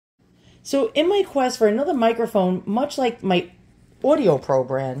So in my quest for another microphone, much like my Audio Pro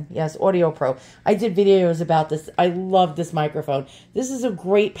brand, yes, Audio Pro, I did videos about this. I love this microphone. This is a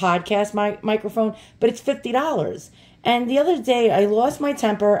great podcast microphone, but it's $50. And the other day, I lost my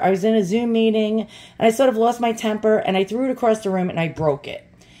temper. I was in a Zoom meeting, and I sort of lost my temper, and I threw it across the room, and I broke it.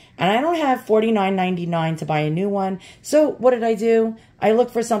 And I don't have $49.99 to buy a new one. So what did I do? I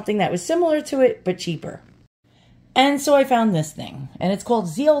looked for something that was similar to it, but cheaper. And so I found this thing, and it's called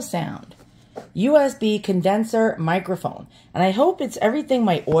ZealSound USB condenser microphone. And I hope it's everything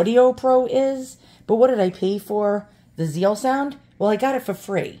my Audio Pro is. But what did I pay for the ZealSound? Well, I got it for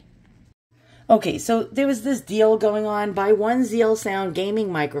free. Okay, so there was this deal going on. Buy one ZealSound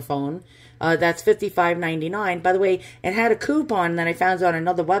gaming microphone. That's $55.99. By the way, it had a coupon that I found on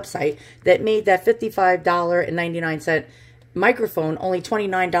another website that made that $55.99 microphone only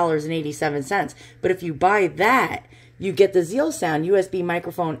 $29.87. But if you buy that, you get the ZealSound USB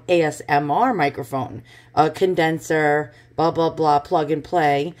microphone, ASMR microphone, condenser, blah, blah, blah, plug and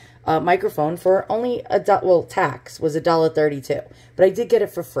play microphone for only tax was $1.32. But I did get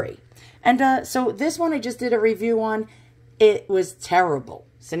it for free. And so this one I just did a review on. It was terrible.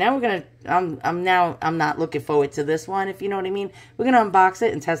 So now we're going to, I'm not looking forward to this one, if you know what I mean. We're going to unbox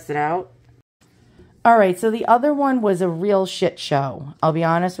it and test it out. All right, so the other one was a real shit show. I'll be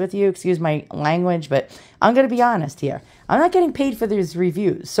honest with you. Excuse my language, but I'm going to be honest here. I'm not getting paid for these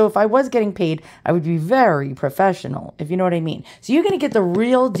reviews. So if I was getting paid, I would be very professional, if you know what I mean. So you're going to get the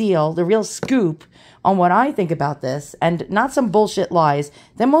real deal, the real scoop on what I think about this, and not some bullshit lies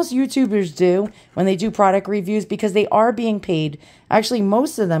that most YouTubers do when they do product reviews, because they are being paid. Actually,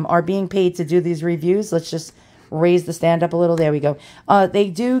 most of them are being paid to do these reviews. Let's just raise the stand up a little. There we go. They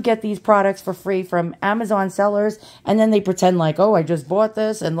do get these products for free from Amazon sellers, and then they pretend like, oh, I just bought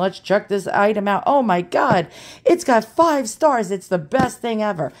this, and let's check this item out. Oh my God, it's got 5 stars. It's the best thing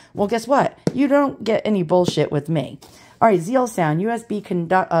ever. Well, guess what? You don't get any bullshit with me. All right, ZealSound USB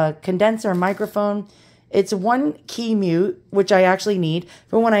condenser microphone. It's one key mute, which I actually need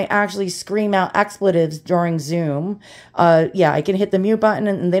for when I actually scream out expletives during Zoom. Yeah, I can hit the mute button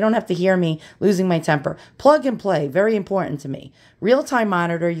and they don't have to hear me losing my temper. Plug and play, very important to me. Real-time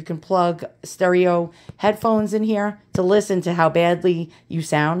monitor, you can plug stereo headphones in here to listen to how badly you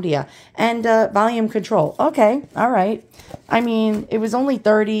sound, yeah. And volume control, okay, all right. I mean, it was only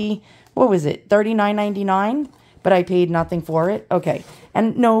 $39.99, but I paid nothing for it, okay.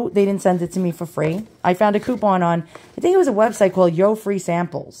 And no, they didn't send it to me for free. I found a coupon on, I think it was a website called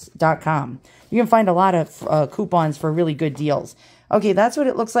YoFreeSamples.com. You can find a lot of coupons for really good deals. Okay, that's what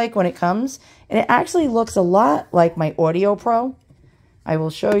it looks like when it comes. And it actually looks a lot like my Audio Pro. I will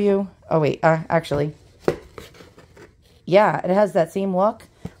show you. Oh, wait, actually. Yeah, it has that same look.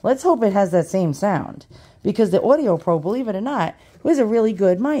 Let's hope it has that same sound. Because the Audio Pro, believe it or not, was a really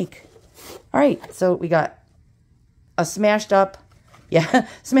good mic. All right, so we got a smashed up, yeah,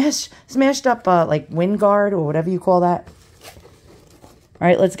 smashed up like wind guard or whatever you call that. All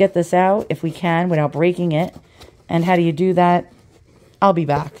right, let's get this out if we can without breaking it. And how do you do that? I'll be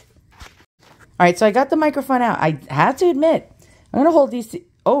back. All right, so I got the microphone out. I have to admit, I'm going to hold these.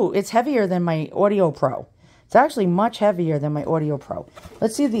 Oh, it's heavier than my Audio Pro. It's actually much heavier than my Audio Pro.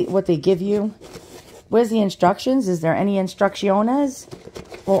 Let's see what they give you. Where's the instructions? Is there any instrucciones?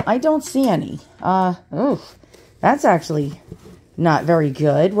 Well, I don't see any. Oof. That's actually not very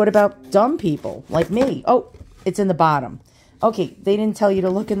good. What about dumb people like me? Oh, it's in the bottom. Okay, they didn't tell you to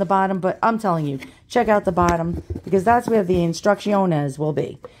look in the bottom, but I'm telling you, check out the bottom because that's where the instrucciones will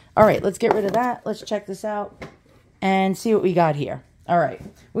be. All right, let's get rid of that. Let's check this out and see what we got here. All right,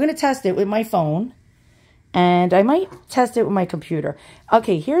 we're going to test it with my phone, and I might test it with my computer.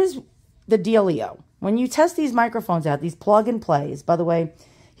 Okay, here's the dealio. When you test these microphones out, these plug and plays, by the way,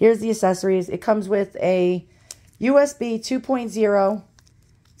 here's the accessories. It comes with a USB 2.0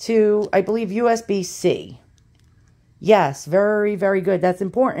 to, I believe, USB-C. Yes, very, very good. That's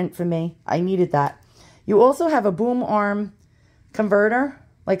important for me. I needed that. You also have a boom arm converter,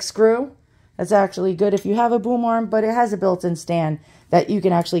 like screw. That's actually good if you have a boom arm, but it has a built-in stand that you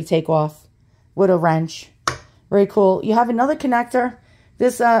can actually take off with a wrench. Very cool. You have another connector.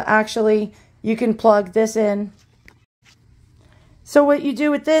 This actually, you can plug this in. So what you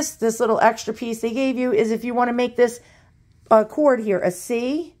do with this little extra piece they gave you is if you want to make this cord here a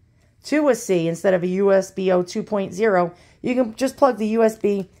C to a C instead of a USB-O 2.0, you can just plug the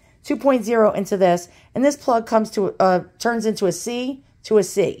USB 2.0 into this, and this plug comes to turns into a C to a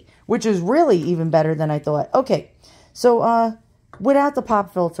C, which is really even better than I thought. Okay, so without the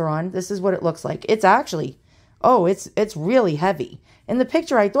pop filter on, this is what it looks like. It's actually, oh, it's really heavy. In the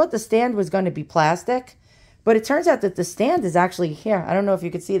picture, I thought the stand was going to be plastic, but it turns out that the stand is actually here. I don't know if you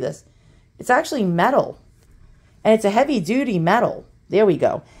could see this. It's actually metal. And it's a heavy-duty metal. There we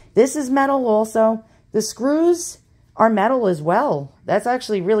go. This is metal also. The screws are metal as well. That's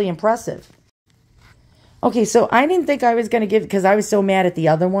actually really impressive. Okay, so I didn't think I was going to give, because I was so mad at the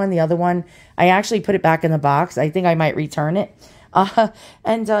other one. The other one, I actually put it back in the box. I think I might return it.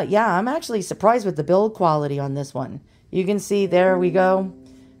 Yeah, I'm actually surprised with the build quality on this one. You can see, there we go.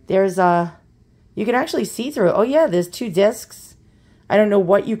 There's, you can actually see through it. Oh yeah, there's 2 discs. I don't know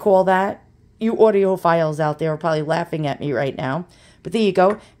what you call that. You audiophiles out there are probably laughing at me right now. But there you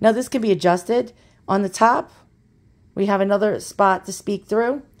go. Now this can be adjusted. On the top, we have another spot to speak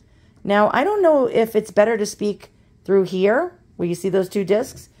through. Now, I don't know if it's better to speak through here, where you see those 2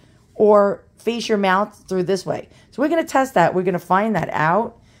 discs, or face your mouth through this way. So we're going to test that. We're going to find that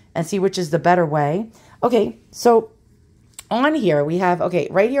out and see which is the better way. Okay, so on here we have, okay,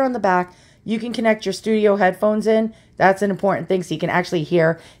 right here on the back, you can connect your studio headphones in. That's an important thing, so you can actually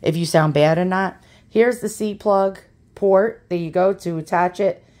hear if you sound bad or not. Here's the C plug port. There you go, to attach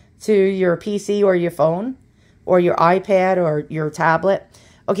it to your PC or your phone or your iPad or your tablet.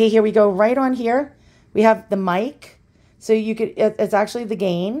 Okay, here we go. Right on here, we have the mic. So you could, it's actually the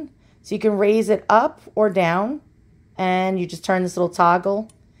gain. So you can raise it up or down, and you just turn this little toggle.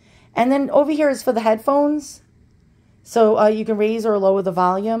 And then over here is for the headphones. So you can raise or lower the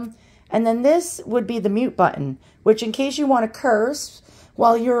volume. And then this would be the mute button, which in case you want to curse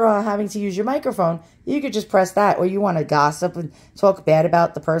while you're having to use your microphone, you could just press that. Or you want to gossip and talk bad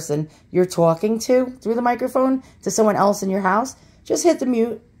about the person you're talking to through the microphone to someone else in your house, just hit the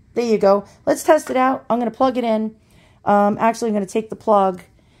mute. There you go. Let's test it out. I'm going to plug it in. Actually, I'm going to take the plug.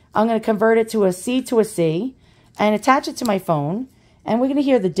 I'm going to convert it to a C and attach it to my phone. And we're going to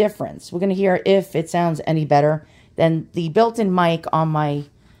hear the difference. We're going to hear if it sounds any better than the built-in mic on my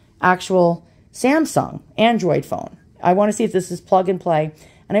actual Samsung Android phone. I want to see if this is plug and play.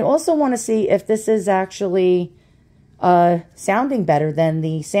 And I also want to see if this is actually sounding better than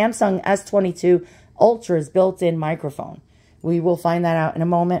the Samsung S22 Ultra's built-in microphone. We will find that out in a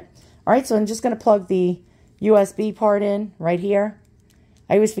moment. All right, so I'm just going to plug the USB part in right here.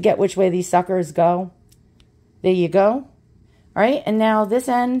 I always forget which way these suckers go. There you go. All right, and now this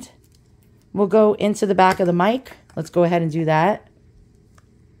end will go into the back of the mic. Let's go ahead and do that.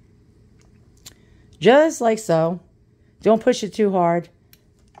 Just like so. Don't push it too hard.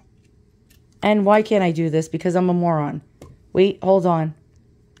 And why can't I do this? Because I'm a moron. Wait, hold on.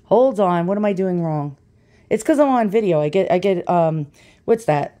 Hold on. What am I doing wrong? It's because I'm on video. I get what's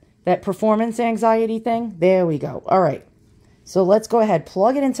that? That performance anxiety thing? There we go. All right. So let's go ahead.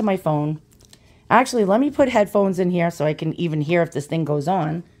 Plug it into my phone. Actually, let me put headphones in here so I can even hear if this thing goes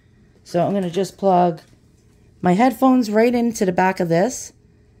on. So I'm going to just plug my headphones right into the back of this.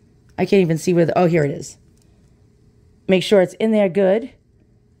 I can't even see where the... Oh, here it is. Make sure it's in there good.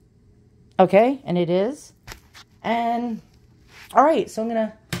 Okay, and it is. And, all right, so I'm going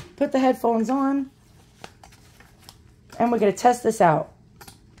to put the headphones on. And we're going to test this out.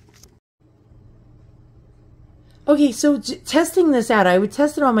 Okay, so testing this out, I would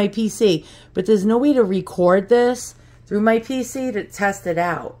test it on my PC, but there's no way to record this through my PC to test it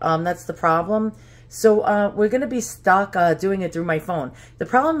out. That's the problem. So we're going to be stuck doing it through my phone. The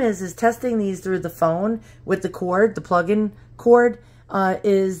problem is testing these through the phone with the cord, the plug-in cord,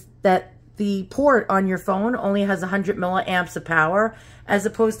 is that the port on your phone only has 100 milliamps of power, as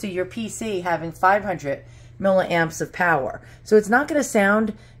opposed to your PC having 500 milliamps of power. So it's not going to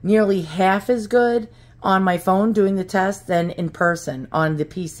sound nearly half as good on my phone doing the test than in person on the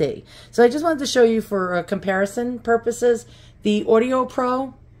PC. So I just wanted to show you for comparison purposes the Audio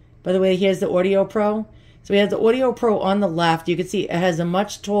Pro. By the way, here's the Audio Pro. So we have the Audio Pro on the left. You can see it has a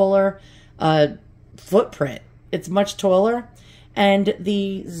much taller footprint. It's much taller. And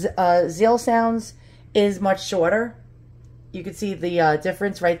the ZealSound's is much shorter. You can see the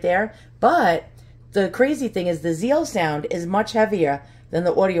difference right there. But the crazy thing is the ZealSound is much heavier than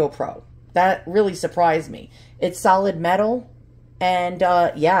the Audio Pro. That really surprised me. It's solid metal. And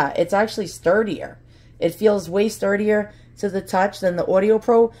yeah, it's actually sturdier. It feels way sturdier to the touch than the Audio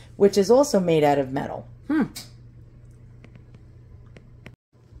Pro, which is also made out of metal.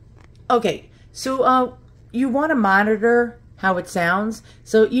 Okay, so you want to monitor how it sounds.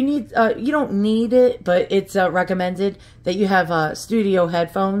 So you need, you don't need it, but it's recommended that you have studio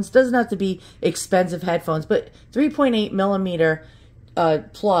headphones. Doesn't have to be expensive headphones, but 3.8 millimeter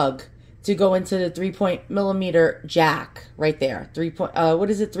plug to go into the 3 millimeter jack right there. What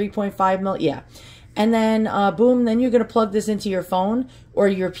is it? 3.5 mil? Yeah. And then, boom, then you're going to plug this into your phone or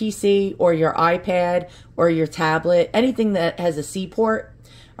your PC or your iPad or your tablet, anything that has a C port.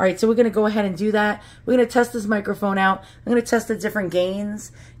 All right, so we're going to go ahead and do that. We're going to test this microphone out. I'm going to test the different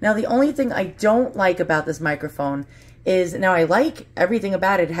gains. Now, the only thing I don't like about this microphone is, now I like everything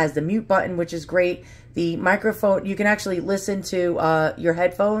about it. It has the mute button, which is great. The microphone, you can actually listen to your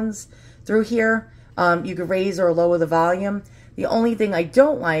headphones through here. You can raise or lower the volume. The only thing I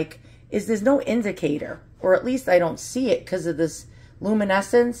don't like is there's no indicator, or at least I don't see it because of this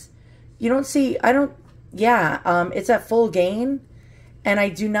luminescence. You don't see, it's at full gain, and I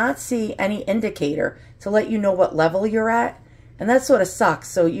do not see any indicator to let you know what level you're at, and that sort of sucks,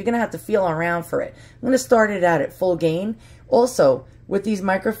 so you're going to have to feel around for it. I'm going to start it out at full gain. Also, with these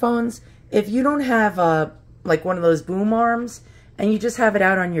microphones, if you don't have like one of those boom arms, and you just have it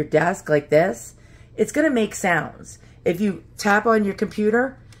out on your desk like this, it's going to make sounds. If you tap on your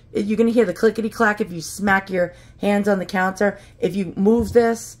computer, you're going to hear the clickety-clack if you smack your hands on the counter. If you move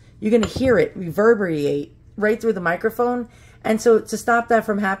this, you're going to hear it reverberate right through the microphone. And so to stop that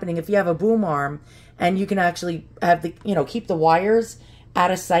from happening, if you have a boom arm and you can actually have the, keep the wires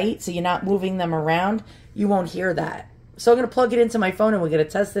out of sight so you're not moving them around, you won't hear that. So I'm going to plug it into my phone and we're going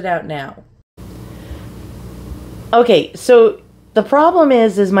to test it out now. Okay, so the problem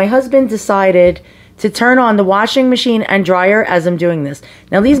is my husband decided to turn on the washing machine and dryer as I'm doing this.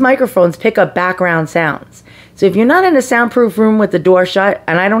 Now, these microphones pick up background sounds. So if you're not in a soundproof room with the door shut,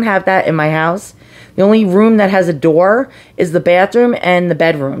 and I don't have that in my house, the only room that has a door is the bathroom and the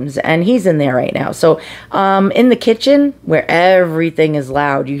bedrooms, and he's in there right now. So in the kitchen, where everything is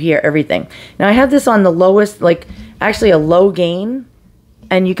loud, you hear everything. Now, I have this on the lowest, like actually a low gain,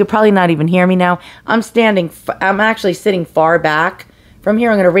 and you could probably not even hear me now. I'm actually sitting far back from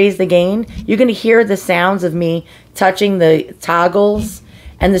here. I'm going to raise the gain. You're going to hear the sounds of me touching the toggles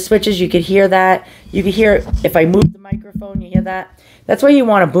and the switches. You could hear that. You could hear if I move the microphone, you hear that. That's why you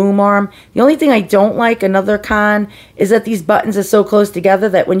want a boom arm. The only thing I don't like, another con, is that these buttons are so close together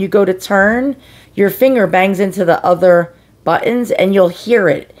that when you go to turn, your finger bangs into the other buttons and you'll hear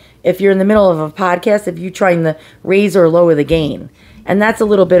it if you're in the middle of a podcast, if you're trying to raise or lower the gain. And that's a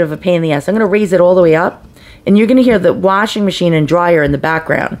little bit of a pain in the ass. I'm going to raise it all the way up. And you're going to hear the washing machine and dryer in the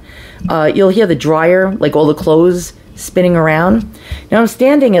background. You'll hear the dryer, like all the clothes spinning around. Now I'm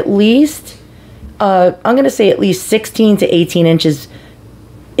standing at least, I'm going to say at least 16 to 18 inches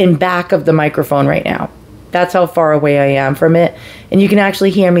in back of the microphone right now. That's how far away I am from it. And you can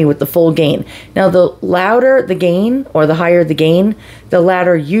actually hear me with the full gain. Now the louder the gain, or the higher the gain, the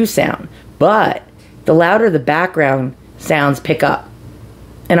louder you sound. But the louder the background sounds pick up.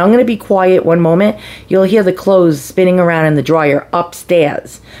 And I'm going to be quiet one moment. You'll hear the clothes spinning around in the dryer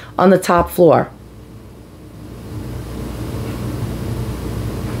upstairs on the top floor.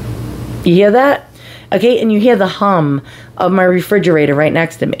 You hear that? Okay, and you hear the hum of my refrigerator right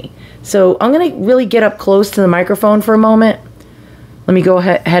next to me. So I'm going to really get up close to the microphone for a moment. Let me go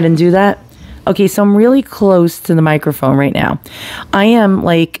ahead and do that. Okay, so I'm really close to the microphone right now. I am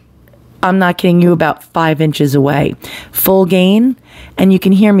like, I'm not kidding you, about 5 inches away. Full gain, and you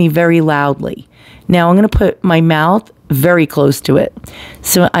can hear me very loudly. Now I'm going to put my mouth very close to it,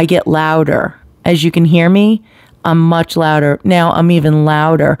 so I get louder. As you can hear me, I'm much louder. Now I'm even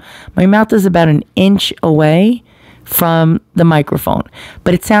louder. My mouth is about an inch away from the microphone,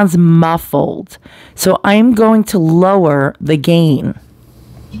 but it sounds muffled. So I'm going to lower the gain.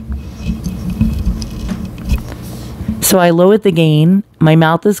 So I lowered the gain, my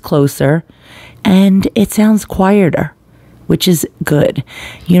mouth is closer, and it sounds quieter, which is good.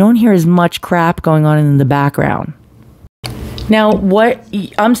 You don't hear as much crap going on in the background. Now,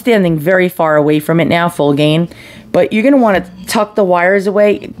 I'm standing very far away from it now, full gain, but you're going to want to tuck the wires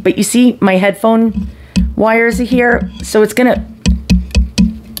away. But you see my headphone wires are here, so it's going to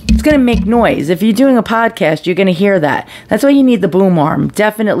make noise. If you're doing a podcast, you're going to hear that. That's why you need the boom arm.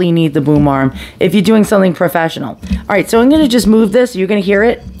 Definitely need the boom arm if you're doing something professional. All right, so I'm going to just move this. You're going to hear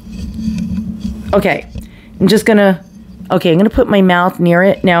it. Okay, I'm going to put my mouth near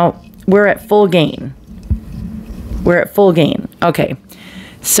it. Now, we're at full gain. We're at full gain. Okay,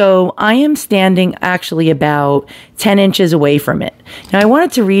 so I am standing actually about 10 inches away from it. Now, I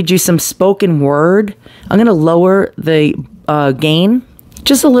wanted to read you some spoken word. I'm going to lower the gain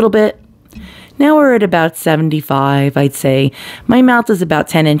just a little bit. Now we're at about 75, I'd say. My mouth is about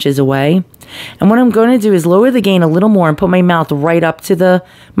 10 inches away. And what I'm going to do is lower the gain a little more and put my mouth right up to the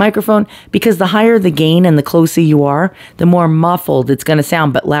microphone, because the higher the gain and the closer you are, the more muffled it's going to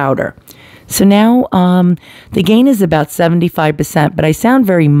sound, but louder. So now the gain is about 75%, but I sound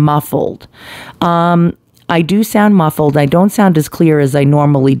very muffled. I do sound muffled. I don't sound as clear as I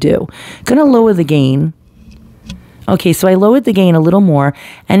normally do. Going to lower the gain. Okay, so I lowered the gain a little more,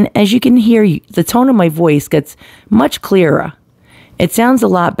 and as you can hear, the tone of my voice gets much clearer. It sounds a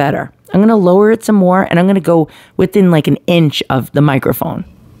lot better. I'm going to lower it some more, and I'm going to go within like an inch of the microphone.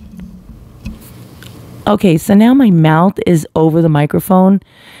 Okay, so now my mouth is over the microphone.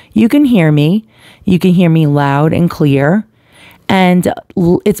 You can hear me. You can hear me loud and clear, and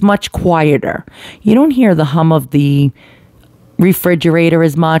it's much quieter. You don't hear the hum of the refrigerator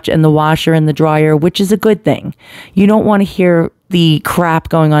as much and the washer and the dryer, which is a good thing. You don't want to hear the crap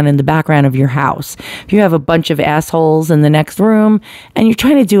going on in the background of your house. If you have a bunch of assholes in the next room and you're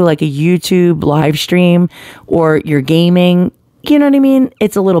trying to do like a YouTube live stream or you're gaming, you know what I mean?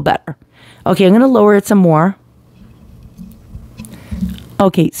 It's a little better. Okay, I'm going to lower it some more.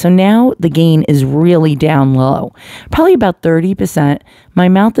 Okay, so now the gain is really down low, probably about 30%. My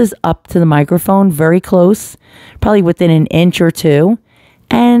mouth is up to the microphone, very close, probably within an inch or two,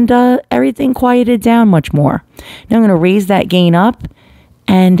 and everything quieted down much more. Now I'm going to raise that gain up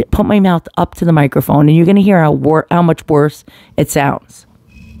and put my mouth up to the microphone, and you're going to hear how much worse it sounds.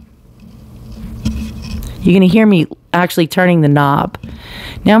 You're going to hear me actually turning the knob.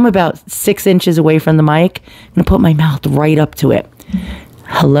 Now I'm about 6 inches away from the mic. I'm going to put my mouth right up to it.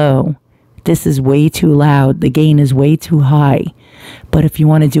 Hello, this is way too loud. The gain is way too high. But if you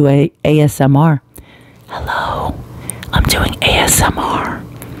want to do a ASMR, hello, I'm doing ASMR.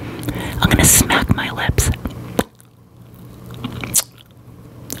 I'm going to smack my lips.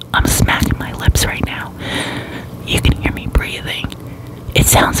 I'm smacking my lips right now. You can hear me breathing. It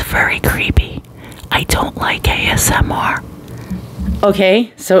sounds very creepy. I don't like ASMR.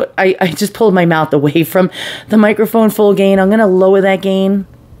 Okay, so I just pulled my mouth away from the microphone full gain. I'm going to lower that gain.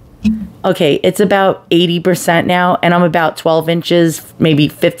 Okay, it's about 80% now, and I'm about 12 inches, maybe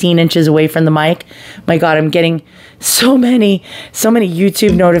 15 inches away from the mic. My God, I'm getting so many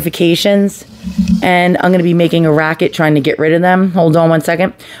YouTube notifications, and I'm going to be making a racket trying to get rid of them. Hold on one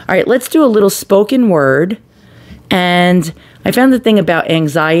second. All right, let's do a little spoken word. And I found the thing about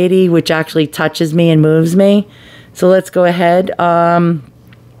anxiety, which actually touches me and moves me. So let's go ahead, and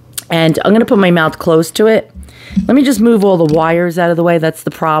I'm going to put my mouth close to it. Let me just move all the wires out of the way. That's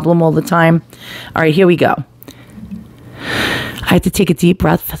the problem all the time. All right, here we go. I have to take a deep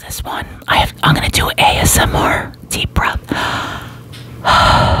breath for this one. I'm going to do ASMR. Deep breath.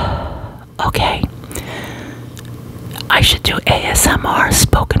 Okay. I should do ASMR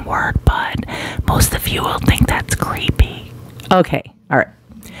spoken word, but most of you will think that's creepy. Okay, all right.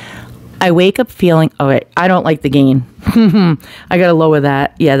 I wake up feeling, oh wait, I don't like the gain. I gotta lower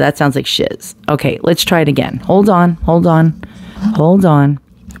that. Yeah, that sounds like shiz. Okay, let's try it again. Hold on.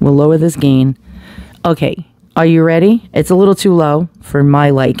 We'll lower this gain. Okay, are you ready? It's a little too low for my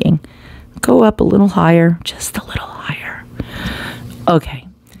liking. Go up a little higher, just a little higher. Okay.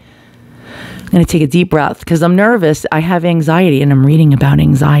 I'm gonna take a deep breath because I'm nervous. I have anxiety and I'm reading about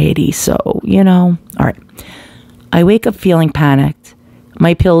anxiety. So, you know, all right. I wake up feeling panicked.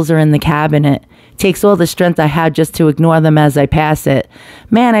 My pills are in the cabinet. Takes all the strength I had just to ignore them as I pass it.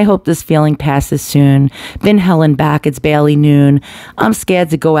 Man, I hope this feeling passes soon. Been hell and back, it's barely noon. I'm scared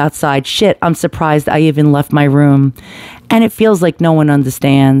to go outside. Shit, I'm surprised I even left my room. And it feels like no one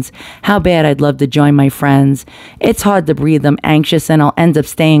understands how bad I'd love to join my friends. It's hard to breathe, I'm anxious, and I'll end up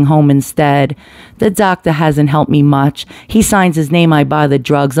staying home instead. The doctor hasn't helped me much. He signs his name, I buy the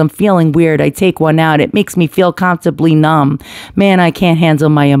drugs. I'm feeling weird, I take one out. It makes me feel comfortably numb. Man, I can't handle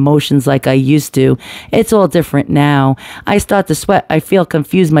my emotions like I used to. It's all different now. I start to sweat, I feel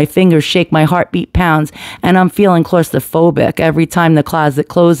confused, my fingers shake, my heartbeat pounds, and I'm feeling claustrophobic every time the closet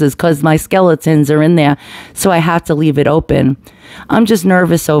closes because my skeletons are in there, so I have to leave it open. I'm just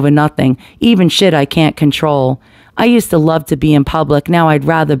nervous over nothing, even shit I can't control. I used to love to be in public. Now I'd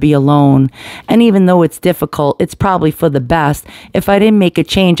rather be alone. And even though it's difficult, it's probably for the best. If I didn't make a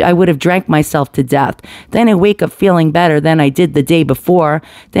change, I would have drank myself to death. Then I wake up feeling better than I did the day before.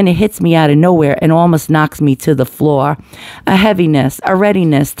 Then it hits me out of nowhere and almost knocks me to the floor. A heaviness, a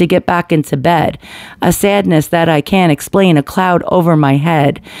readiness to get back into bed. A sadness that I can't explain, a cloud over my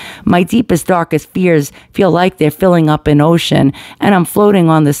head. My deepest, darkest fears feel like they're filling up an ocean, and I'm floating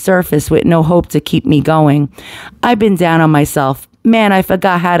on the surface with no hope to keep me going. I've been down on myself. Man, I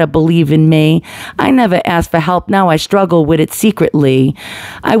forgot how to believe in me. I never asked for help. Now I struggle with it secretly.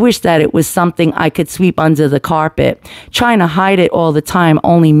 I wish that it was something I could sweep under the carpet. Trying to hide it all the time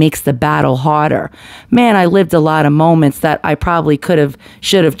only makes the battle harder. Man, I lived a lot of moments that I probably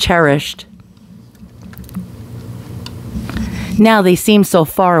should have cherished. Now they seem so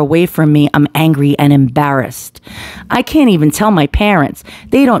far away from me, I'm angry and embarrassed. I can't even tell my parents.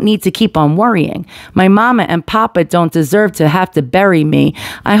 They don't need to keep on worrying. My mama and papa don't deserve to have to bury me.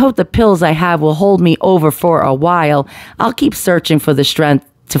 I hope the pills I have will hold me over for a while. I'll keep searching for the strength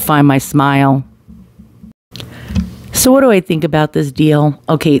to find my smile. So what do I think about this deal?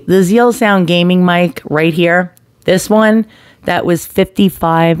 Okay, the ZealSound gaming mic right here, this one that was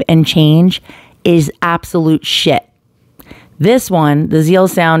 55 and change is absolute shit. This one, the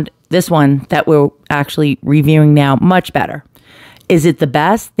ZealSound, this one that we're actually reviewing now, much better. Is it the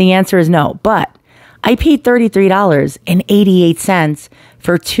best? The answer is no, but I paid $33.88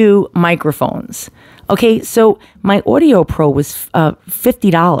 for 2 microphones. Okay, so my Audio Pro was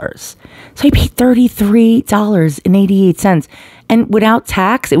 $50. So I paid $33.88. And without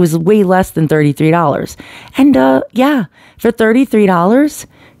tax, it was way less than $33. And yeah, for $33,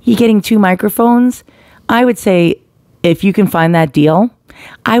 you're getting 2 microphones. I would say if you can find that deal,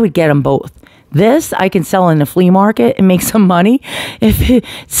 I would get them both. This I can sell in a flea market and make some money. If it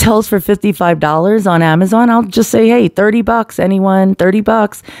sells for $55 on Amazon, I'll just say, hey, $30, anyone,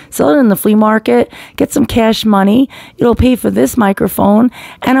 $30. Sell it in the flea market, get some cash money. It'll pay for this microphone,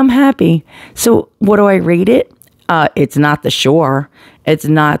 and I'm happy. So what do I rate it? It's not the Shure. It's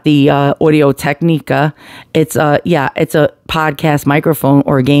not the Audio Technica. It's it's a podcast microphone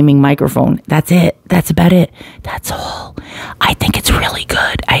or a gaming microphone. That's it. That's about it. That's all. I think it's really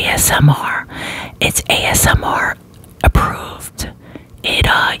good. ASMR. It's ASMR approved. It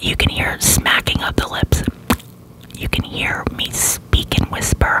you can hear smacking of the lips. You can hear me speak and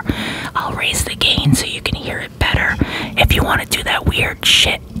whisper. I'll raise the gain so you can hear it better. If you want to do that weird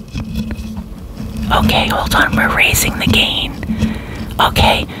shit. Okay, hold on, we're raising the gain.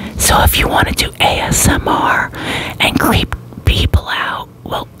 Okay, so if you want to do ASMR and creep people out,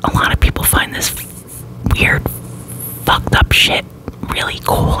 well, a lot of people find this weird, fucked up shit really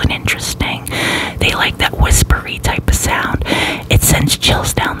cool and interesting. They like that whispery type of sound. It sends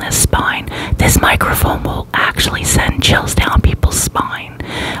chills down their spine. This microphone will actually send chills down people's spine.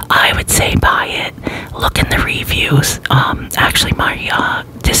 I would say buy it. Look in the reviews. Actually, my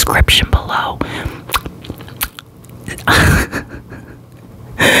description below.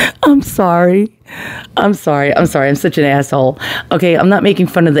 I'm sorry. I'm such an asshole. Okay, I'm not making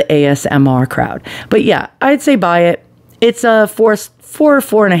fun of the ASMR crowd. But yeah, I'd say buy it. It's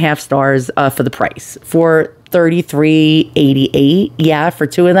 4.5 stars for the price. For $33.88. Yeah, for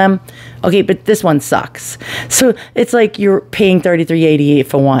 2 of them. Okay, but this one sucks. So it's like you're paying $33.88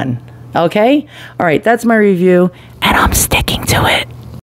 for one. Okay? All right, that's my review, and I'm sticking to it.